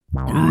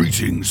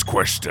Greetings,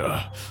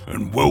 Quester,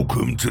 and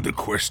welcome to the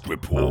Quest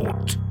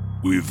Report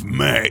with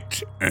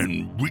Matt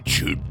and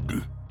Richard.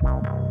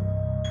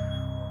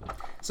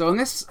 So on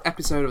this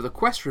episode of the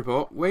Quest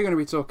Report, we're going to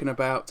be talking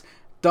about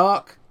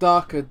Dark,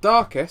 Darker,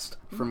 Darkest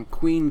from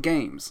Queen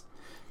Games.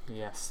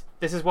 Yes.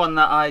 This is one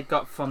that I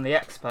got from the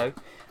expo,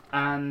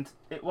 and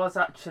it was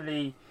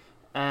actually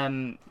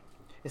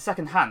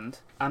second hand,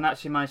 and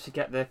actually managed to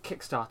get the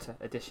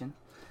Kickstarter edition.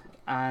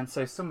 And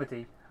so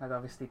somebody had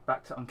obviously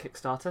backed it on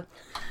Kickstarter.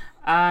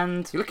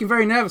 And You're looking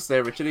very nervous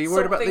there, Richard. Are you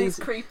worried about these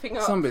creeping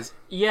up. zombies?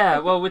 yeah,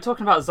 well, we're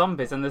talking about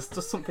zombies, and there's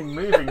just something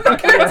moving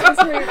back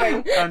It's here.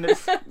 moving. And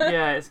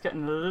it's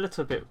getting a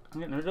little bit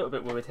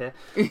worried here.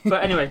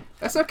 But anyway,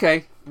 That's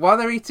okay. While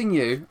they're eating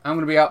you, I'm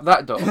going to be out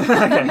that door.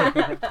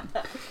 okay.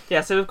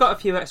 Yeah, so we've got a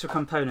few extra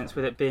components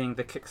with it being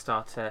the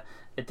Kickstarter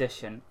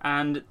edition,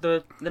 and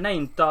the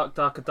name Dark,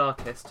 Darker,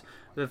 Darkest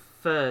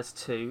refers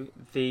to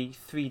the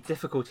 3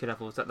 difficulty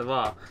levels that there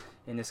are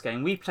in this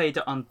game. We played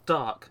it on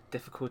Dark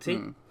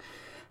difficulty,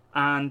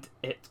 and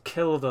it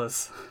killed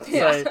us.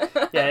 Yeah.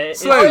 So, yeah,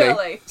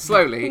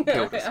 Slowly it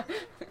killed us.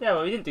 yeah,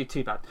 well, we didn't do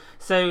too bad.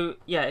 So,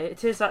 yeah,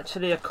 it is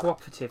actually a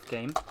cooperative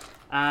game,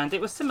 and it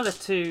was similar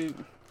to...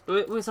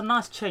 It was a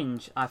nice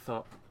change, I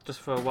thought, just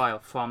for a while,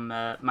 from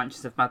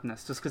Mansions of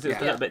Madness, just because it was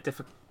a little bit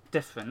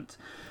different.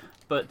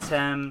 But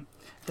the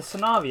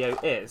scenario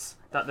is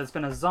that there's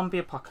been a zombie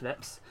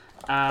apocalypse,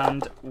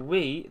 and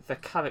we, the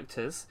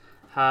characters,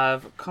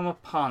 have come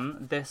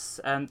upon this,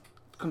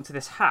 come to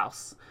this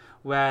house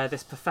where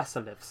this professor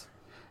lives,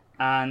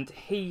 and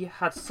he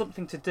had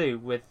something to do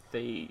with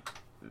it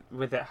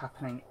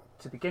happening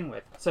to begin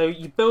with. So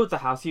you build the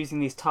house using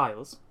these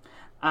tiles,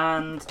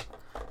 and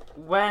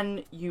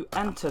when you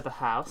enter the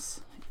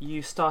house,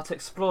 you start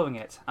exploring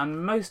it,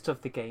 and most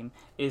of the game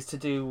is to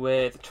do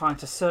with trying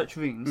to search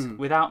rooms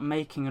without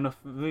making enough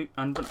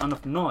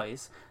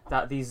noise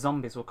that these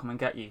zombies will come and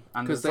get you.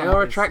 Because they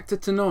are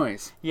attracted to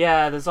noise.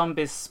 Yeah, the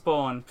zombies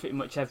spawn pretty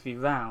much every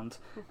round,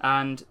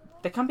 and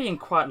they can be in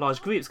quite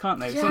large groups,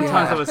 can't they? Yeah.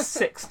 Sometimes there was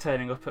 6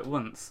 turning up at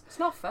once. It's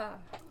not fair.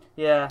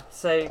 Yeah,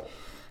 so...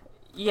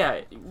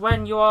 Yeah,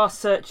 when you are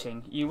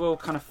searching, you will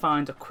kind of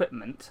find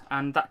equipment,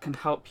 and that can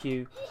help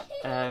you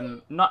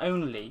not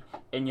only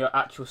in your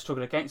actual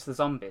struggle against the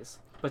zombies,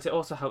 but it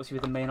also helps you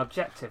with the main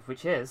objective,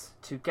 which is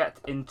to get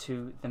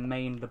into the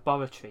main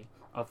laboratory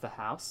of the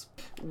house.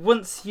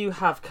 Once you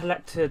have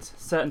collected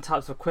certain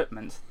types of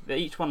equipment,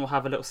 each one will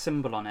have a little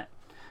symbol on it,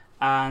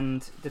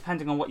 and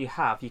depending on what you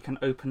have, you can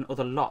open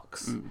other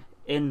locks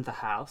in the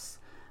house,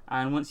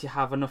 and once you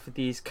have enough of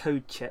these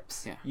code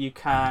chips, you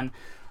can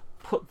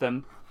put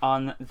them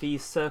on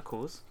these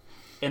circles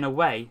in a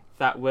way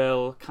that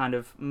will kind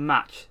of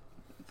match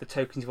the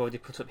tokens you've already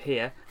put up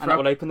here, and that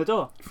will open the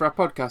door. For our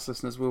podcast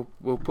listeners,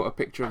 we'll put a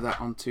picture of that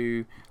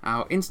onto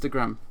our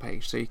Instagram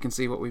page so you can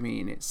see what we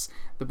mean. It's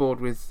the board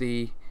with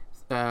the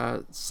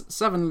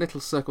 7 little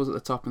circles at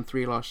the top and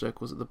 3 large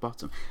circles at the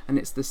bottom, and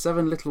it's the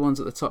 7 little ones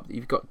at the top that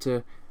you've got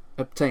to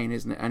obtain,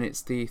 isn't it? And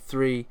it's the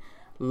 3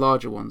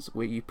 larger ones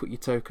where you put your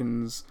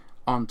tokens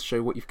on to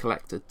show what you've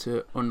collected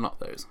to unlock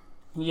those.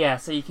 Yeah,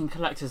 so you can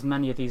collect as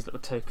many of these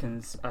little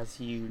tokens as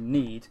you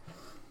need.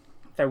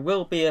 There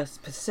will be a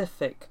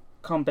specific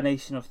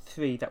combination of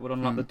 3 that will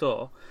unlock the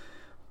door,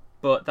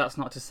 but that's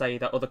not to say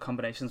that other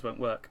combinations won't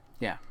work.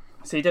 Yeah.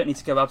 So you don't need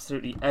to go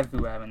absolutely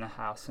everywhere in the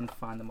house and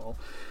find them all.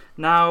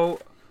 Now,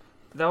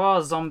 there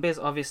are zombies,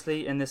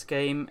 obviously, in this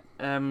game.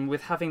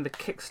 With having the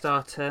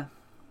Kickstarter,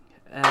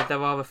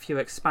 there are a few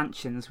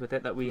expansions with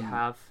it that we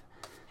have.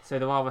 So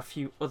there are a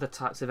few other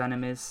types of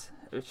enemies,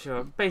 which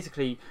are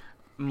basically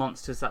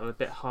monsters that are a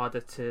bit harder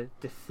to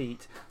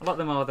defeat. A lot of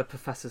them are the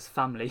Professor's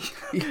family,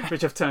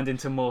 which have turned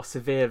into more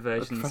severe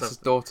versions. The Professor's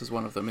daughter's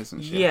one of them,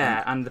 isn't she?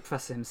 Yeah, and the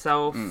Professor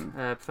himself,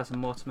 Professor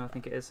Mortimer, I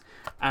think it is.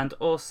 And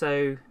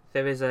also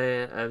there is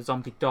a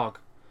zombie dog,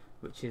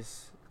 which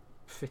is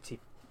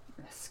pretty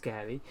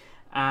scary.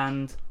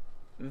 And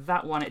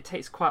that one, it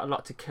takes quite a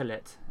lot to kill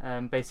it.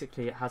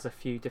 Basically, it has a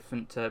few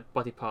different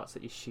body parts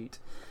that you shoot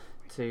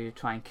to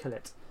try and kill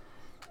it.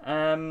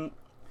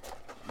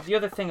 The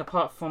other thing,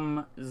 apart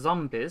from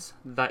zombies,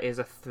 that is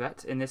a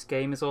threat in this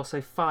game is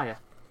also fire.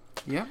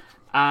 Yeah.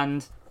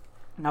 And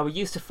now, we're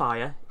used to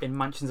fire in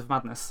Mansions of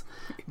Madness,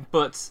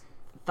 but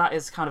that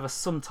is kind of a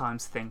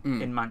sometimes thing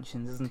in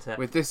Mansions, isn't it?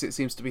 With this, it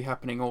seems to be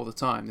happening all the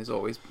time. There's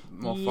always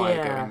more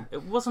fire going.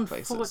 It was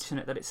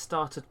unfortunate that it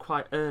started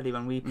quite early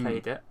when we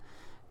played it.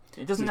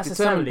 It doesn't It's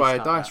necessarily determined by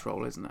a start dice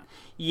roll, isn't it?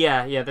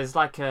 Yeah, there's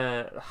like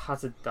a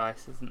hazard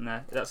dice, isn't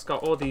there? That's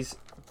got all these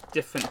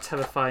different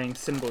terrifying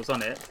symbols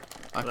on it.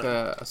 Like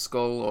a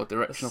skull or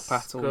directional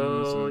patterns.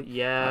 Skull,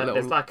 yeah, a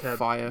there's like a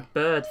fire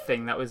bird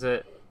thing that was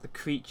the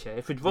creature.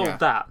 If we'd rolled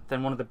that,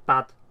 then one of the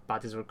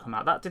baddies would come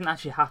out. That didn't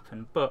actually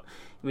happen, but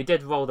we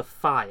did roll the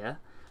fire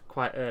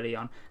quite early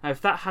on. Now,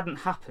 if that hadn't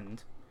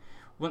happened,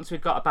 once we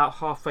got about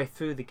halfway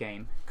through the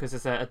game, because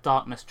there's a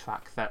darkness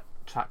track that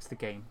tracks the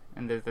game,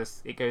 and there's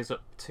this, it goes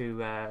up to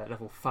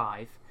level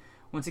 5.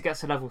 Once it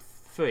gets to level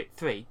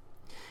 3,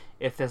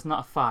 if there's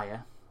not a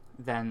fire,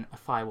 then a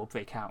fire will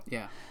break out.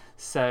 Yeah.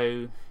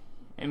 So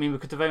I mean, we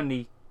could have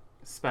only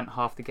spent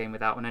half the game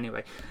without one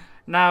anyway.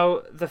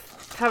 Now, the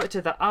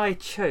character that I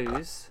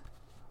chose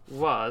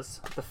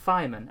was the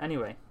fireman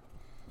anyway.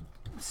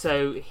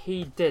 So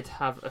he did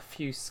have a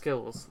few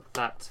skills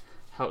that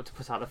helped to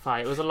put out the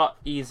fire. It was a lot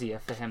easier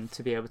for him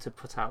to be able to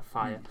put out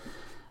fire.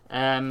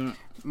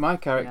 My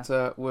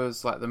character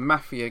was like the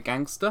mafia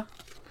gangster,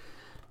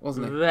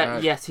 wasn't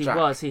he? Yes, he Jack.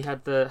 was. He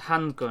had the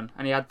handgun,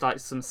 and he had like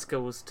some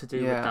skills to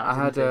do with that. I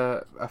had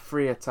didn't a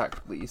free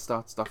attack that you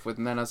started off with,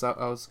 and then as I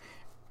was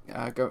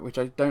which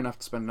I don't have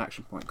to spend an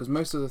action point, because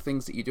most of the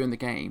things that you do in the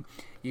game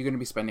you're going to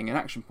be spending an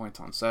action point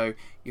on. So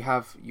you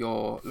have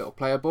your little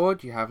player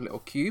board, you have little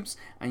cubes,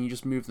 and you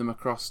just move them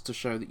across to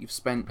show that you've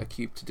spent a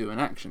cube to do an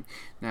action.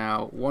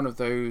 Now, one of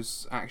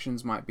those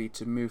actions might be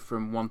to move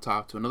from one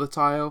tile to another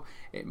tile.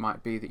 It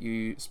might be that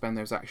you spend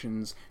those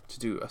actions to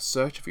do a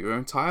search of your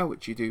own tile,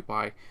 which you do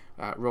by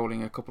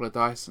rolling a couple of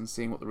dice and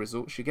seeing what the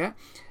results you get.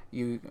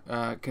 You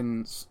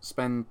can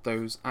spend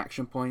those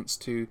action points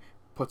to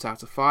put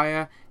out a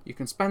fire. You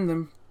can spend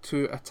them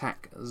to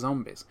attack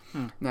zombies.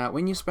 Now,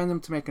 when you spend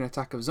them to make an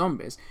attack of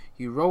zombies,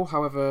 you roll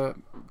however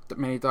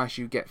many dice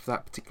you get for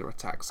that particular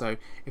attack. So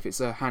if it's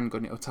a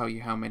handgun, it'll tell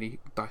you how many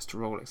dice to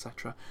roll,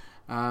 etc.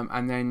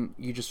 And then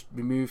you just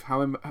remove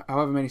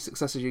however many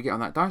successes you get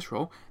on that dice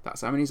roll. That's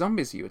how many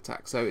zombies you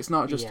attack. So it's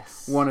not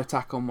just one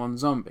attack on one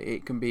zombie.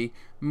 It can be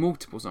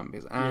multiple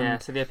zombies.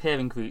 And so they appear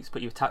in groups,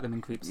 but you attack them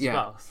in groups as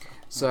well.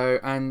 So,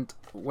 and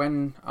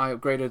when I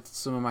upgraded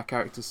some of my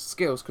character's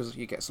skills, because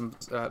you get some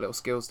little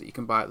skills that you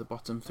can buy at the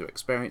bottom through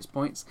experience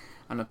points,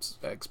 and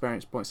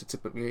experience points are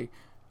typically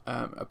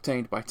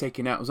obtained by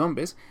taking out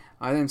zombies,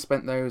 I then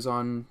spent those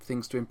on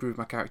things to improve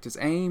my character's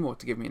aim or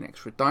to give me an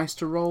extra dice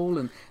to roll,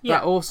 and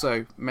that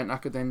also meant I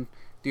could then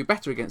do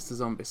better against the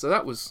zombies. So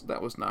that was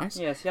nice.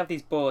 Yeah, so you have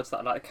these boards that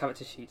are like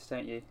character sheets,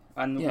 don't you?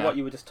 And what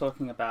you were just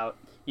talking about,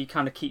 you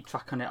kind of keep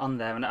track on it on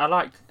there, and I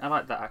liked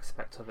that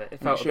aspect of it. It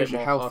felt shows a bit your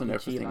more health and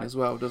RPG-like. everything as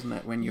well, doesn't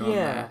it? When you're on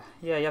there.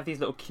 Yeah, you have these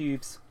little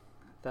cubes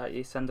that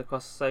you send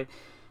across. So,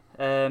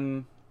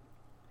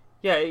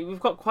 we've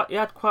got you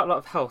had quite a lot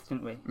of health,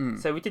 didn't we?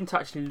 So we didn't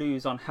actually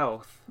lose on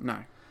health.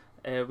 No.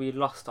 We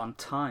lost on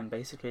time,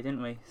 basically,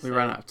 didn't we? We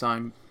ran out of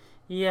time.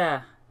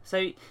 Yeah.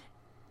 So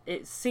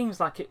it seems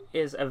like it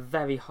is a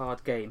very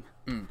hard game,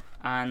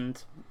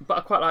 but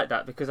I quite like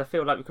that because I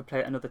feel like we could play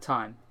it another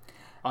time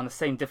on the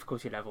same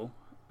difficulty level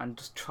and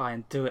just try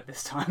and do it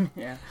this time.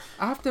 Yeah.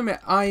 I have to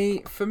admit,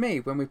 for me,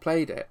 when we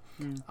played it,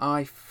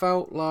 I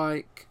felt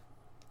like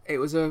it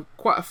was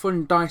quite a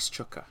fun dice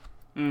chucker.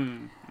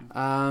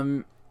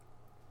 I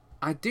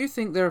do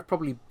think there are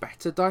probably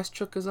better dice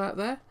chuckers out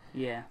there.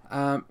 Yeah.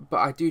 But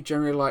I do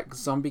generally like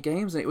zombie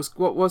games, and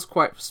what was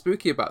quite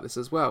spooky about this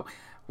as well.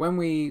 When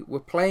we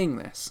were playing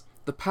this,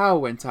 the power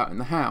went out in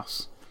the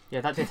house. Yeah,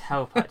 that did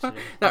help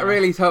actually. That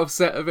really helped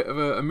set a bit of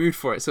a mood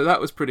for it, so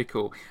that was pretty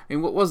cool. I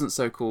mean, what wasn't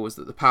so cool was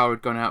that the power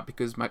had gone out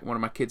because one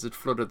of my kids had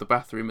flooded the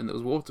bathroom and there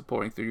was water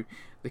pouring through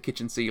the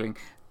kitchen ceiling.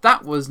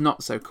 That was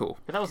not so cool.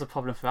 But that was a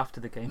problem for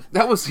after the game.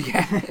 That was,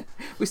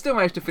 we still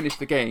managed to finish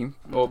the game,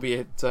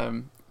 albeit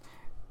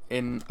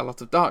in a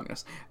lot of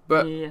darkness.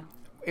 But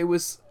it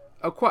was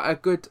quite a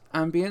good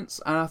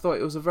ambience, and I thought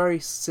it was a very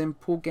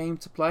simple game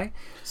to play.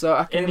 So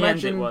I can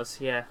imagine. In the end, it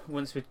was,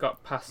 once we'd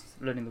got past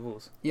learning the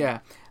rules. Yeah,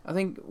 I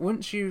think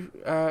once you,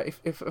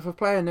 if a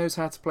player knows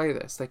how to play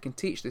this, they can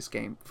teach this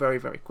game very,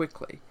 very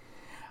quickly.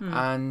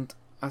 And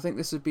I think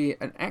this would be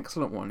an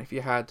excellent one if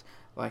you had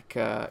like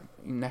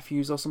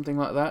nephews or something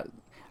like that.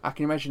 I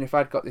can imagine if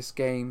I'd got this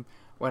game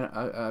when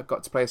I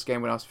got to play this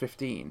game when I was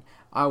 15,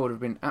 I would have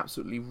been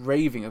absolutely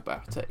raving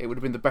about it. It would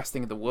have been the best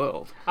thing in the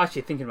world.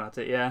 Actually, thinking about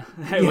it,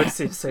 it would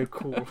seem so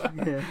cool.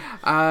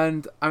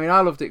 And I mean,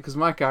 I loved it because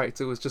my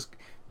character was just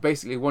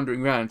basically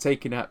wandering around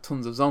taking out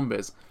tons of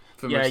zombies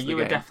for most of the game. Yeah, you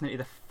were definitely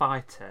the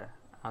fighter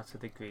out of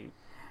the group.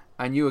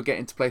 And you were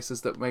getting to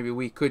places that maybe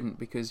we couldn't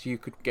because you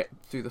could get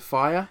through the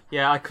fire.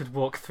 Yeah, I could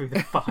walk through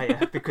the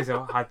fire because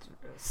I had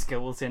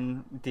skills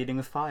in dealing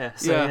with fire.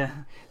 So,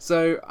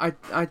 So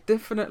I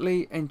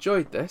definitely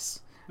enjoyed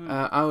this.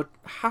 I would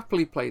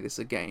happily play this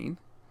again.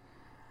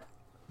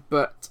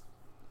 But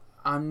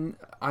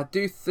I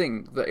do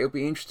think that it'll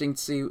be interesting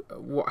to see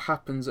what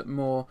happens at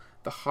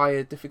the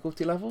higher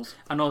difficulty levels.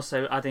 And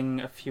also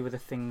adding a few of the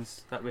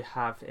things that we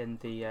have in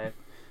the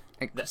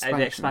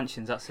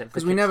expansions, that's it.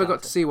 Because we never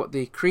got to see what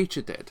the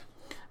creature did.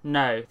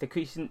 No, the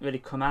creature didn't really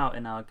come out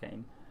in our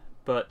game.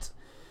 But,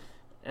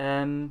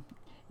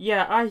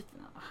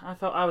 I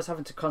felt I was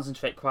having to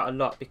concentrate quite a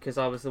lot because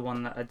I was the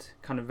one that had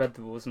kind of read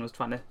the rules and was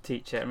trying to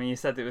teach it. I mean, you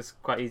said it was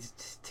quite easy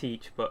to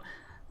teach, but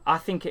I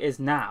think it is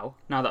now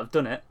that I've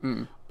done it.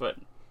 But,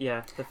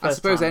 the first I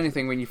suppose time,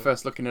 anything when you're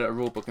first looking at a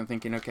rule book and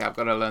thinking, okay, I've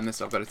got to learn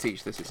this, I've got to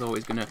teach this, it's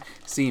always going to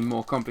seem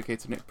more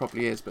complicated than it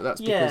probably is. But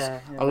that's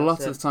because a lot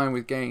of the time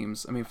with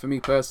games, I mean, for me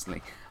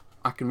personally,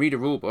 I can read a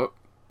rule book,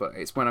 but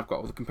it's when I've got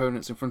all the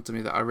components in front of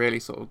me that I really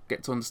sort of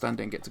get to understand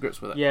it and get to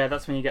grips with it. Yeah,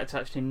 that's when you get to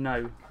actually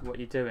know what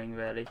you're doing,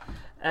 really.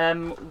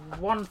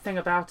 One thing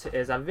about it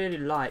is I really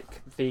like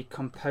the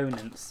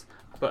components,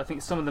 but I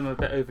think some of them are a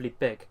bit overly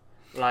big.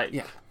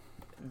 Like,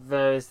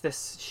 there's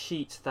this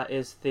sheet that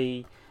is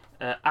the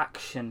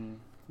action.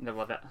 No,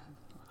 what that?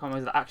 I can't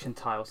remember, the action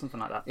tile, something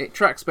like that. It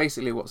tracks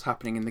basically what's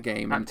happening in the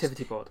game.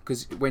 Activity board.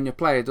 Because when your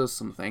player does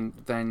something,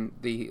 then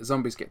the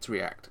zombies get to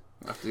react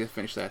after they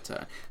finish their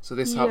turn. So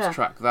this helps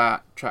track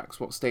that, tracks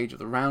what stage of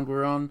the round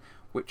we're on,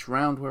 which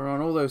round we're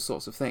on, all those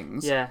sorts of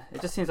things. Yeah,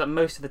 it just seems like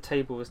most of the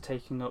table was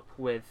taken up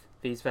with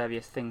these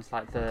various things,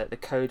 like the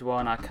code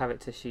one, our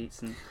character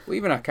sheets, and well,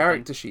 even our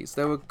character sheets,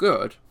 they were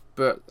good,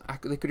 but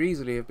they could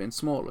easily have been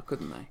smaller,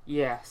 couldn't they?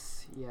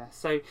 Yes, yeah.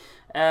 So,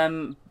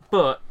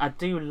 but I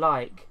do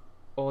like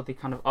all the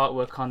kind of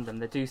artwork on them.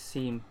 They do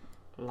seem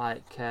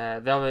like they're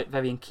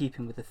very in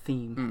keeping with the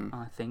theme,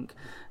 I think,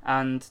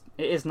 and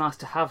it is nice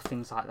to have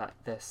things like that.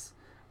 This,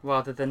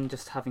 rather than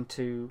just having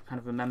to kind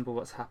of remember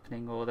what's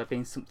happening, or there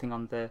being something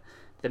on the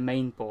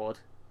main board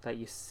that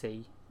you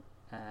see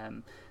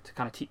to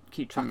kind of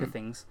keep track of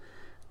things.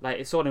 Like,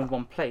 it's all in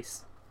one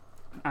place,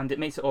 and it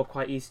makes it all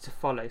quite easy to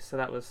follow. So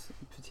that was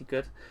pretty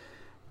good.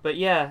 But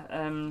yeah,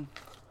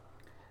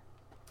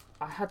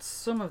 I had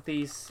some of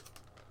these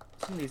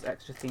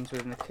extra things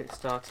within the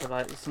Kickstarter,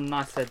 like some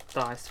nicer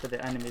dice for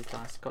the enemies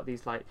dice. Got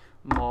these like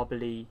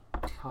marbly,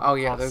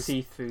 those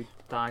see-through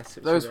dice.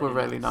 Those were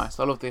really nice.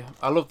 I love the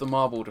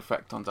marbled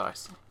effect on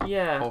dice.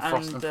 Yeah, or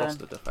frosted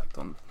effect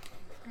on,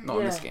 not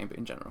in this game, but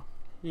in general.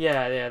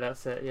 Yeah,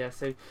 that's it. Yeah,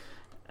 so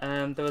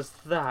there was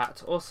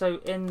that. Also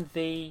in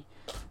the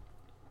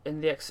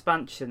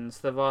expansions,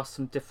 there are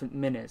some different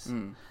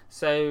minis.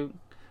 So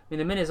I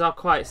mean, the minis are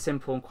quite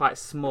simple and quite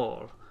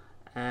small,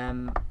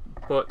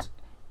 but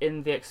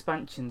in the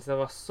expansions there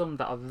are some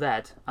that are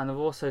red, and there are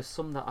also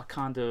some that are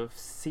kind of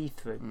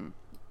see-through,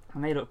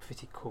 and they look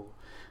pretty cool.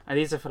 And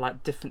these are for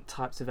like different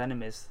types of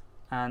enemies,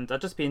 and I'd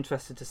just be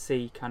interested to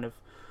see kind of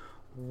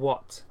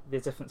what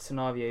the different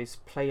scenarios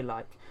play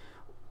like.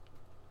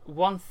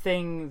 One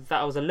thing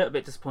that I was a little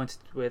bit disappointed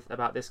with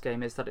about this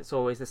game is that it's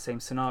always the same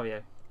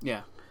scenario.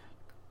 Yeah.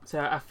 So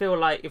I feel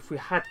like if we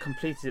had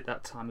completed it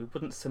that time, we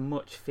wouldn't so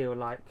much feel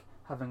like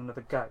having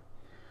another go.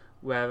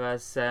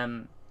 Whereas,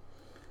 other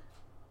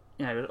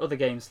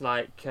games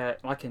like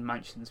in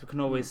Mansions, we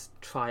can always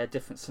try a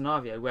different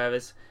scenario.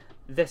 Whereas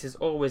this is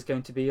always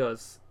going to be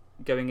us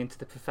going into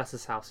the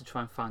professor's house to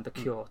try and find a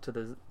cure to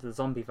the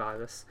zombie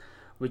virus.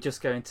 We're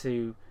just going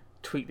to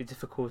tweak the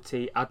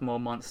difficulty, add more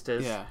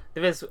monsters. Yeah.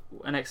 There is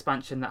an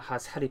expansion that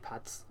has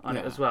helipads on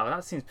it as well.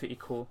 That seems pretty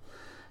cool.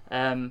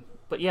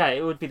 But yeah,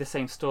 it would be the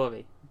same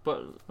story.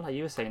 But like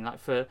you were saying, like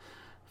for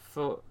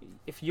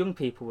if young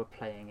people were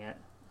playing it,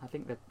 I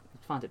think they'd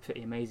find it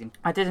pretty amazing.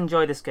 I did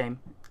enjoy this game,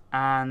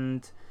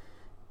 and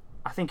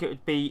I think it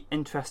would be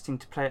interesting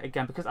to play it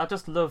again because I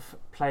just love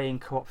playing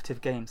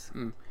cooperative games.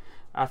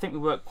 I think we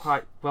work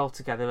quite well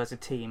together as a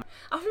team.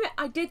 I admit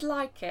I did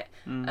like it,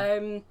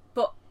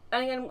 but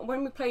and again,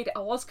 when we played it,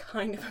 I was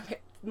kind of a bit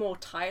more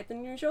tired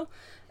than usual,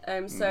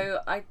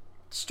 so I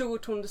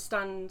struggled to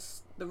understand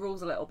the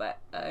rules a little bit.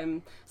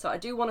 So I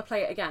do want to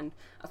play it again.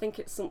 I think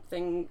it's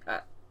something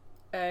that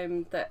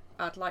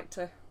I'd like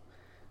to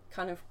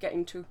kind of get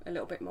into a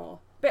little bit more.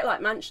 A bit like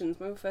Mansions.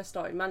 When we first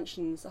started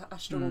Mansions, I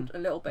struggled a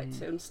little bit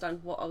to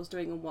understand what I was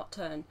doing on what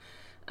turn,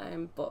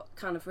 but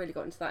kind of really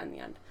got into that in the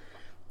end.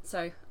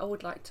 So I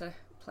would like to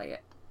play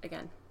it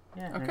again.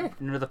 Yeah, okay.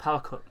 Another power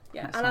cut.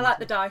 Yeah, and I like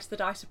the dice. The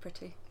dice are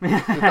pretty.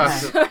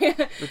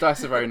 The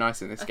dice are very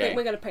nice in this I game. think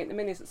we're going to paint the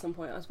minis at some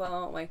point as well,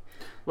 aren't we?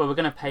 Well, we're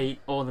going to paint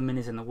all the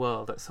minis in the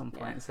world at some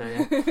point. So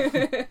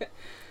yeah.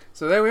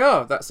 So there we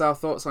are. That's our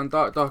thoughts on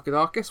Darker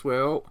Darkest. We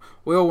all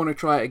want to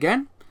try it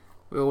again.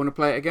 We all want to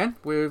play it again.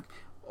 We're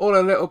all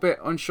a little bit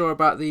unsure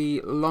about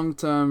the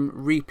long-term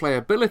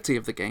replayability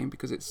of the game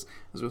because it's,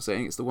 as we were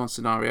saying, it's the one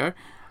scenario.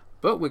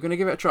 But we're going to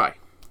give it a try.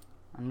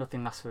 And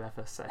nothing lasts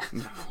forever, so.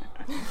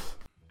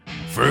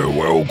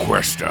 Farewell,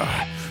 Quester.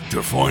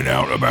 To find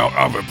out about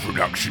other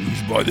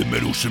productions by the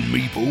Middleton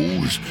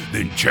Meeples,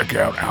 then check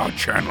out our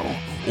channel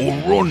or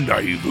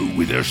rendezvous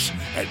with us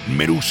at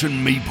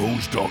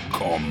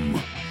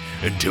middletonmeeples.com.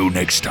 Until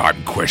next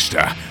time,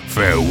 Quester,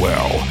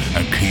 farewell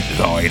and keep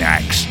thine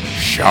axe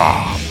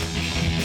sharp.